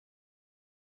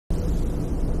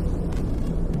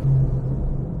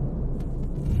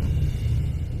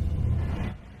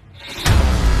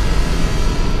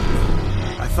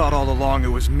thought all along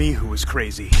it was me who was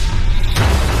crazy.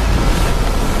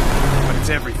 But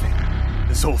it's everything.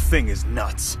 This whole thing is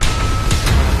nuts.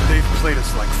 They've played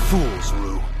us like fools,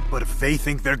 Rue. But if they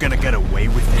think they're gonna get away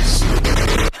with this,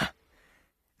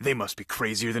 they must be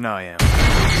crazier than I am.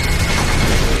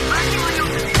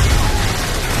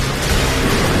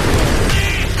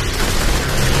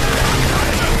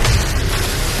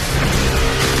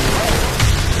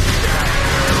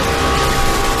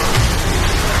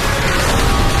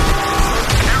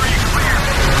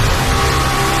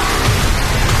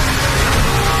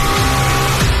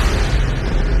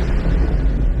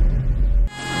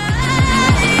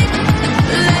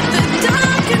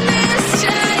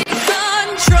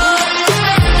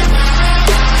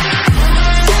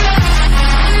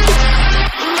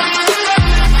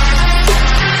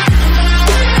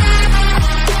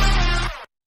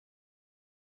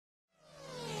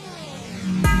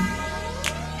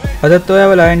 අදත්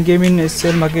ඔයාව lion gaming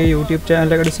SL මගේ YouTube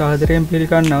channel එකට සාදරයෙන්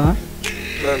පිළිගන්නවා.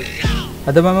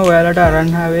 අද මම ඔයාලට අරන්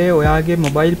ආවේ ඔයාගේ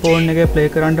mobile phone එකේ play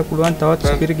කරන්න පුළුවන් තවත්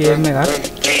සුපිරි game එකක්.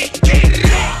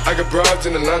 I got broads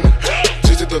in Atlanta,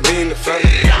 digital lean the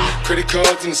family, credit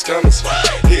cards in the scammers,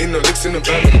 hitting the licks in the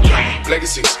van,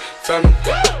 legacies, family,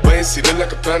 wait and see, look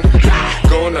like a panda,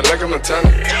 going out like a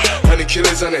Montana, 100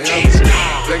 killers on the helmets,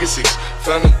 legacies,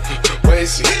 family, wait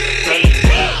and see, family,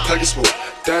 pockets full,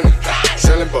 Danny,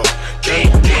 selling ball, candy,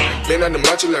 man on the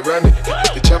macho like Randy,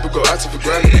 the chopper go out to for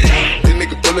granted, this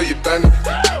nigga bullet you bandit,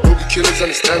 who can killers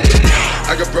understand it,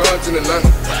 I got broads in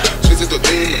Atlanta, digital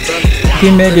lean the family.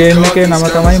 ඉතින් මේ game එකේ නම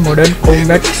තමයි Modern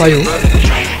Combat 5.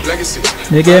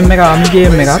 මේ game එක army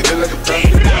game එකක්.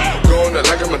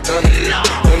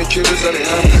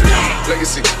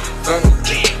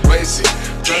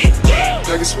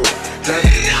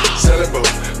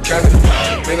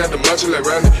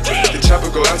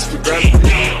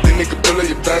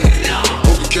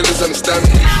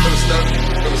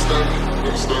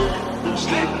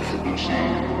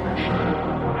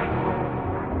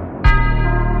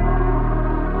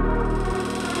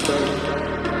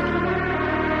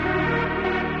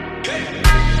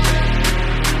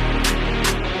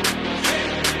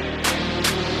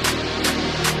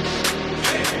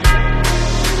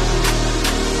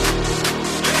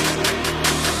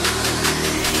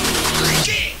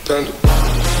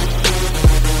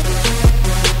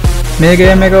 මේ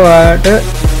game එක ඔයාලට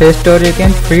Play Store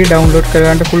එකෙන් free download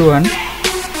කරගන්න පුළුවන්.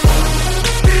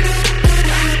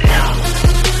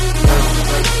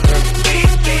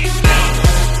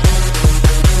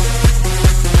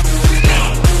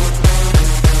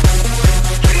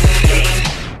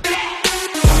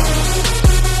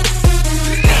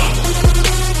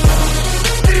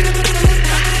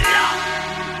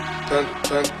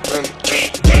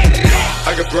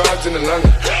 I got broads in Atlanta,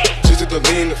 digital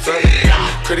lean the family,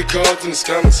 credit cards in the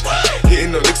scammers,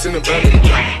 hitting the licks in the van,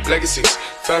 legacies,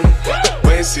 family,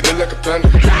 wait and see, look like a panda,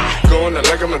 going out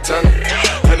like a Montana,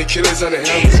 100 killers on the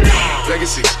helmets,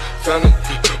 legacies, family,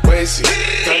 wait and see,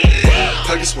 family,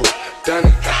 pockets full,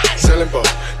 Danny, selling ball,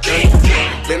 candy,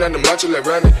 man on the macho like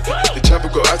Randy, the chopper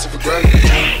go out to for granted,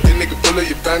 this nigga bullet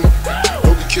you bandit,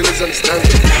 who can killers understand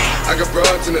it, I got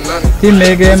broads in Atlanta. ඉතින් මේ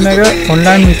game එක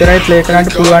online විතරයි play කරන්න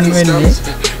පුළුවන් වෙන්නේ.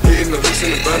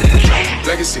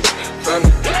 Legacy,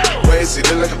 family, wait and see,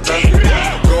 look like a panda,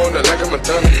 going out like a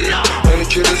Montana, 100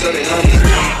 killers on the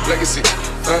helmets, legacy,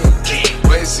 family,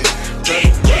 wait and see,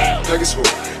 family, pockets full,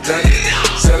 Danny,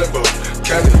 selling ball,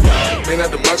 candy, man out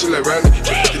the macho like Randy,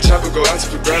 the chopper go out to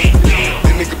for granted,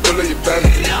 this nigga bullet you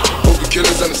bandit, who can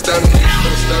killers understand me,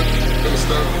 understand.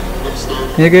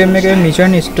 මේ game එකේ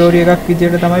mission story එකක්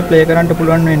විදියට තමයි play කරන්න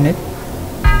පුළුවන් වෙන්නේ.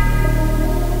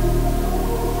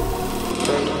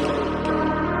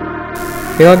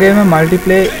 ඒ වගේම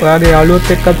multiplayer ඔයාගේ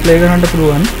යාළුවොත් එක්කත් play කරන්න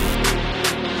පුළුවන්.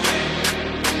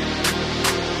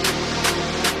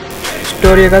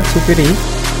 story එකත් සුපිරි.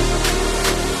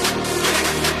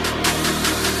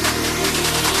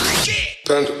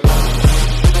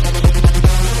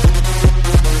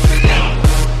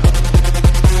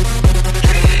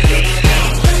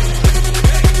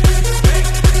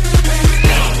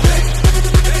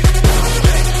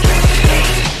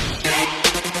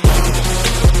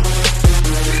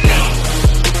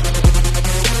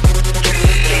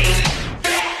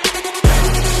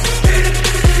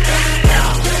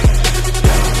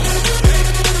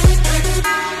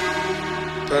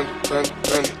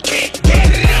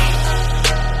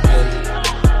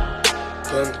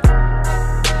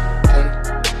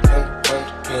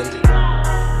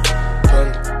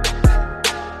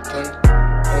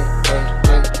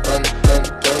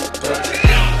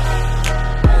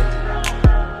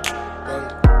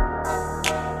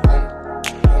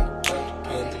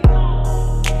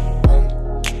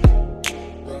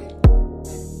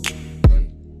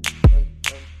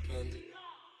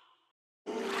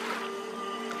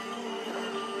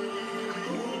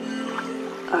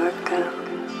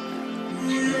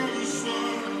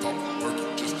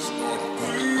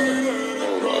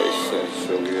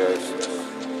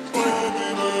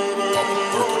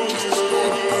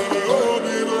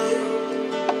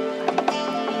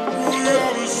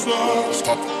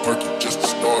 Pop a perky just to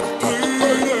start it.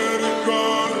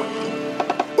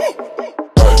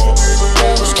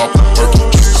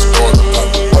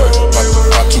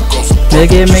 මේ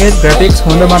ගේම් එකේ ග්‍රැෆික්ස්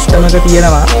හොඳ මට්ටමක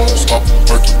තියෙනවා.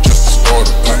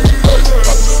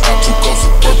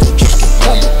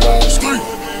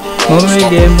 මම මේ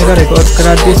ගේම් එක රෙකෝඩ්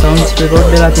කරද්දී සවුන්ඩ්ස් රෙකෝඩ්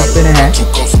වෙලා තිබ්බේ නැහැ.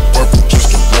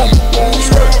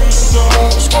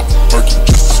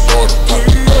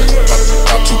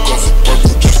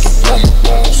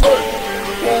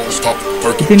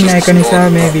 ඉතින් මේක නිසා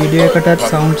මේ වීඩියෝ එකටත්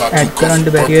සවුන්ඩ්ස් ඇඩ් කරන්න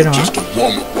බැරි වෙනවා.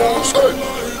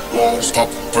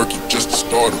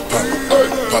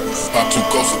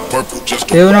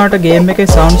 ඒ වුණාට ගේම් එකේ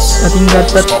සවුන්ඩ්ස් අතින්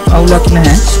ගත්තත් අවුලක්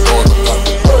නැහැ.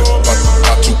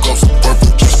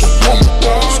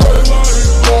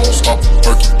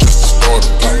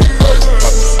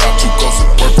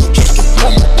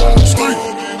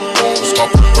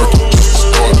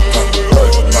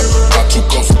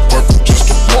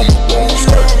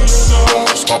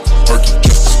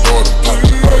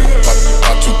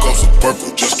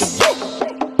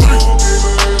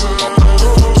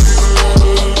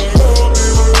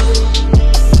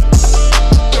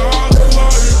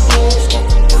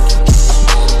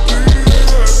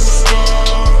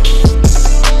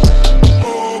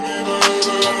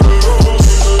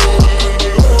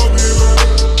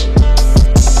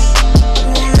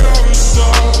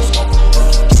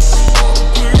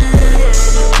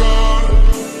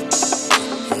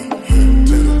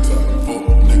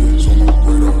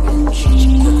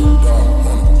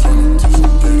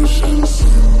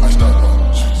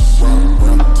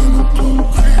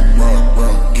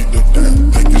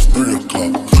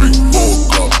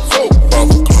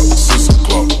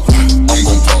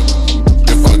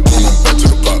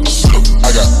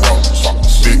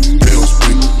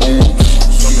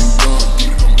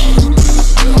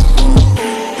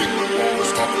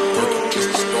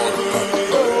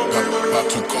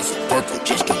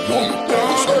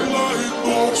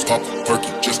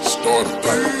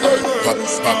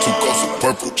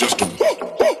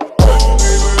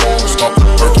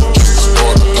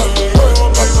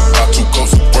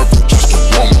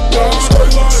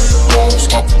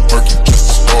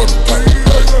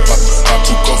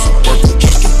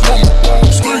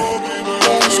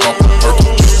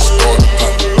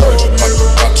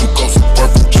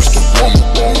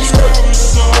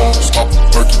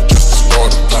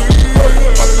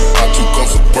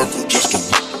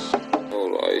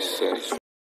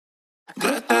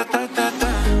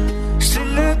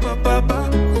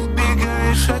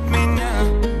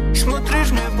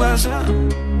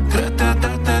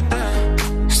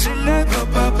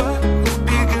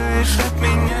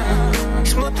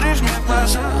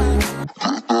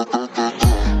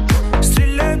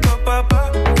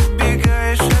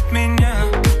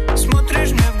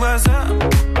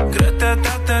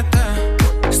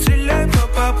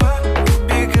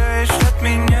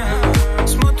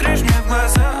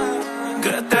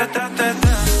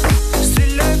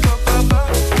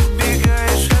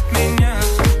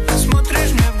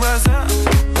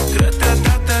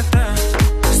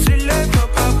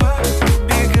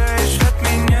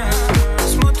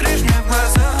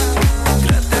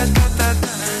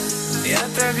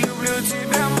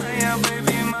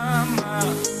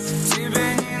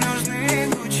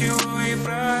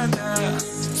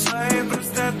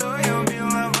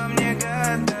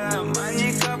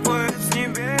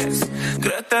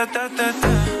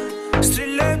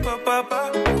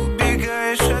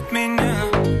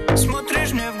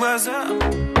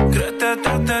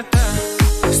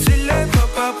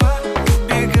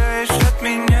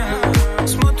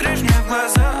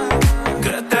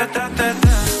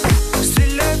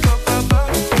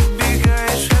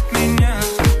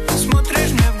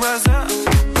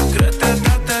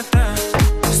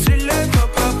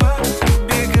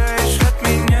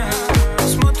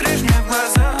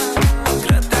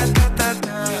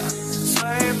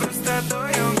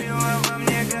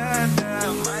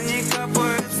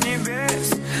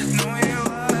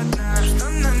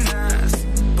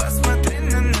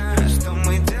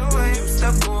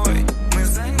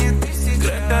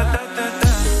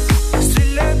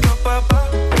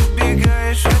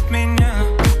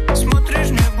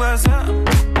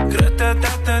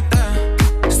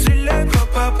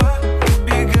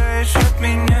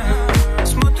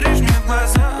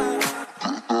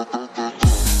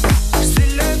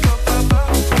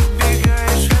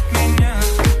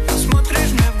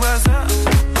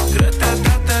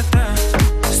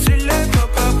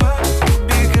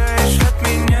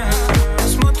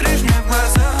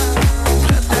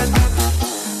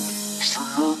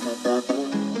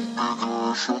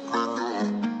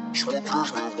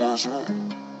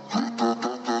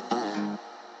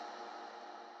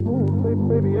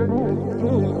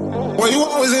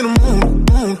 always in the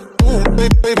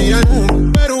mood? Baby, I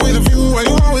better with a view. Why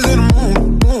you always in the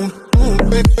mood?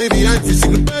 Baby, I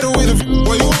feel better with a view.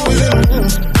 Why you always in the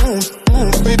mood?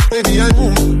 Baby, I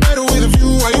better with a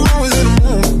view. Why you always in the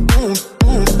mood?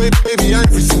 Baby, I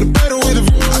feel better with a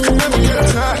view. I can never get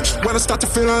attached when I start to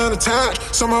feel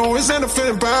unattached. Somehow I always end up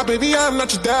feeling bad. Baby, I'm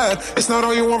not your dad. It's not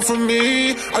all you want from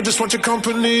me. I just want your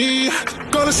company.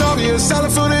 Girl, it's obvious,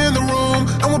 elephant in the room.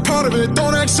 I'm a part of it,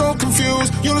 don't act so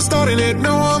confused. You're starting it,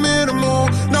 now I'm in the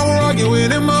mood. Now we're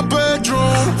arguing in my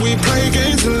bedroom. We play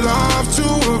games of love to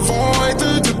avoid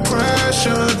the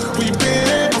depression. We've been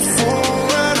here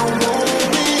before and I won't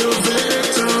be a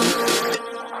victim.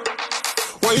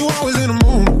 Why you always in the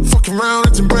mood? Fucking around,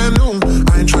 acting brand new.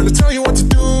 I ain't trying to tell you what to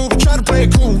do, but try to play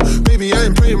it cool. Baby, I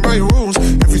ain't playing by your rules.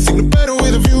 Everything the better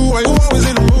with a view. Why you always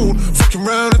in the mood? Fucking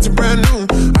around, acting brand new.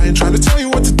 I ain't trying to tell you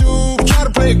what to do, but try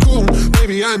to play it cool.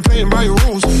 Baby, I ain't playing by your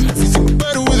rules. Everything the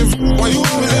better with a view. Why you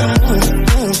always in the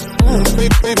mood?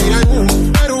 Baby, I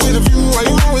better with a view. Why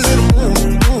you always in the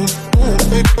mood?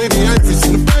 Baby, I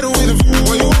everything the better with a view.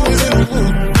 Why you always in the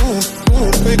mood?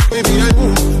 Baby, I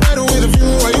better with a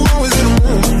view. Why you always in the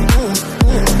mood?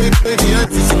 Baby, I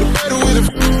everything the better with a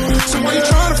view. So why you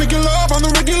trying to figure love on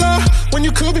the regular when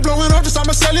you could be blowing up just on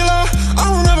my cellular? I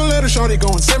won't ever let a shorty go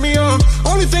and set me up.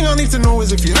 Only thing I need to know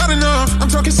is if you had enough. I'm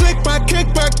talking slick back,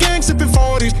 kick back, gang sipping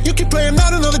 40s. You keep playing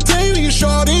not another day with your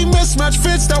shorty. Mismatch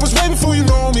fits, that was way before you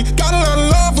know me. Got a lot of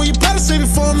love, well you better save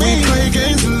it for me. We play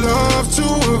games of love to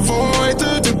avoid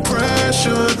the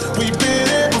depression. We've been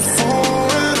here before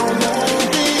and I won't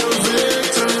be a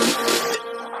victim.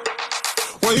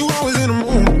 Why you always in the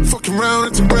mood? Fucking around,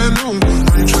 it's brand new.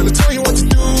 I ain't trying to tell you what to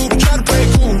do, but try to play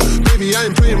it cool. Baby, I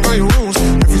ain't playing by your rules.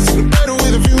 Everything the better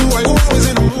with a view. Why you always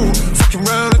in the mood? Fucking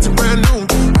around, it's brand new.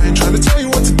 I ain't trying to tell you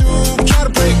what to do, but try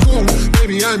to play it cool.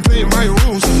 Baby, I ain't playing by your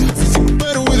rules. Everything the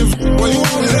better with a view. Why you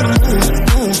always in the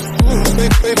mood?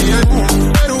 Baby, I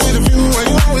better with a view. Why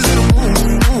you always in the mood?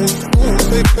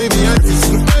 Baby, I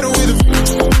everything the better with a view.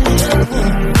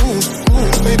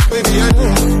 Baby, I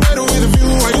better with a view.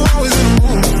 Why you always in the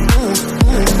mood?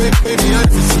 Baby, I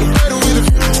everything the better with a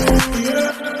view.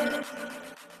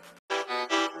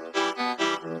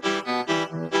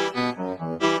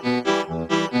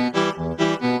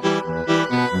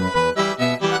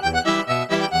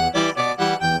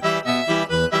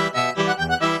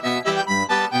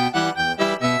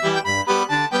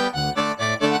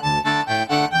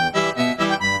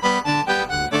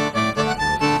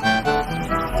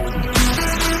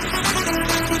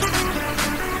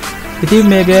 ඉතින්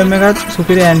මේ game එකත්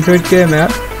සුපිරි Android game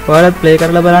එකක්. ඔයාලත් play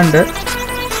කරලා බලන්න.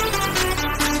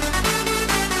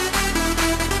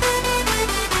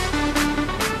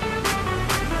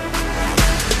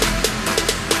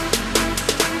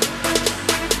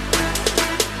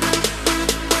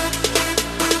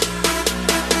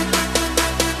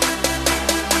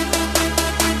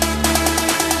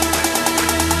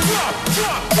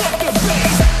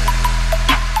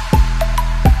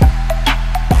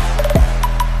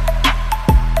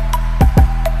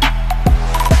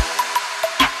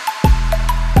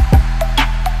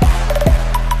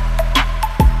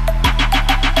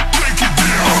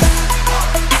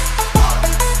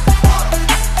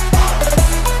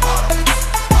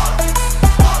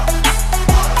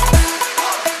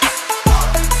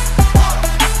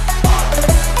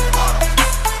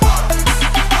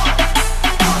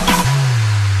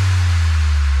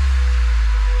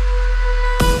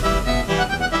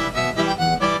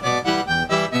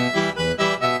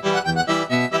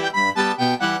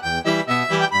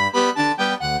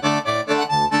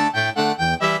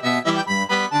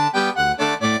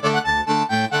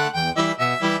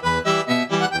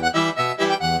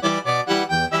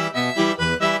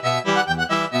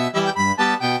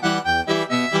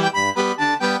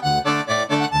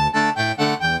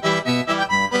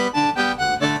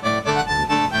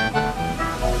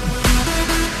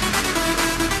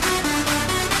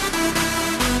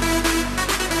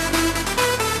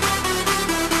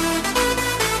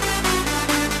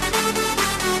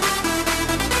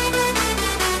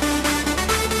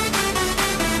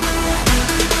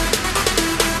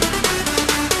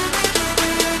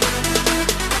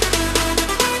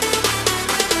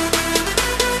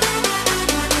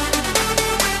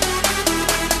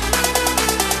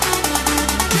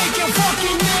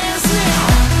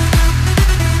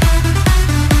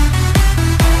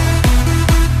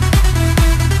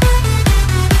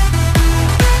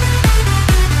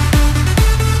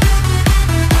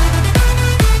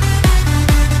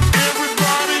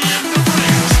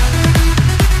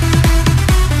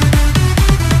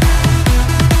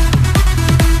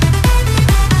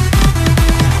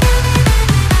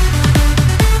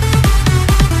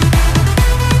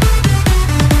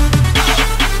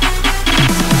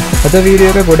 අද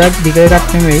video එක ගොඩක් දිග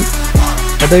එකක් නෙමෙයි.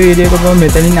 අද වීඩියෝ එක මම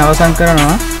මෙතනින් අවසන්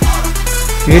කරනවා.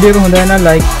 වීඩියෝ එක හොඳයි නම්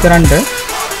ලයික් කරන්න.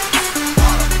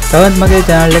 තවත් මගේ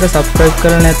channel එක subscribe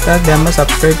කරලා නැත්නම් දැන්ම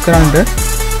subscribe කරන්න.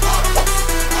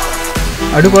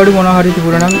 අඩුපාඩු මොනවා හරි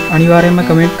තිබුණා නම් අනිවාර්යයෙන්ම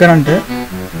comment කරන්න.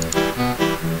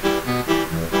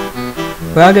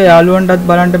 ඔයාගේ යාළුවන්ටත්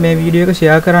බලන්න මේ වීඩියෝ එක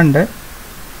share කරන්න.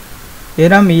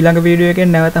 එහෙනම් ඊළඟ වීඩියෝ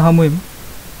එකෙන් නැවත හමු වෙමු.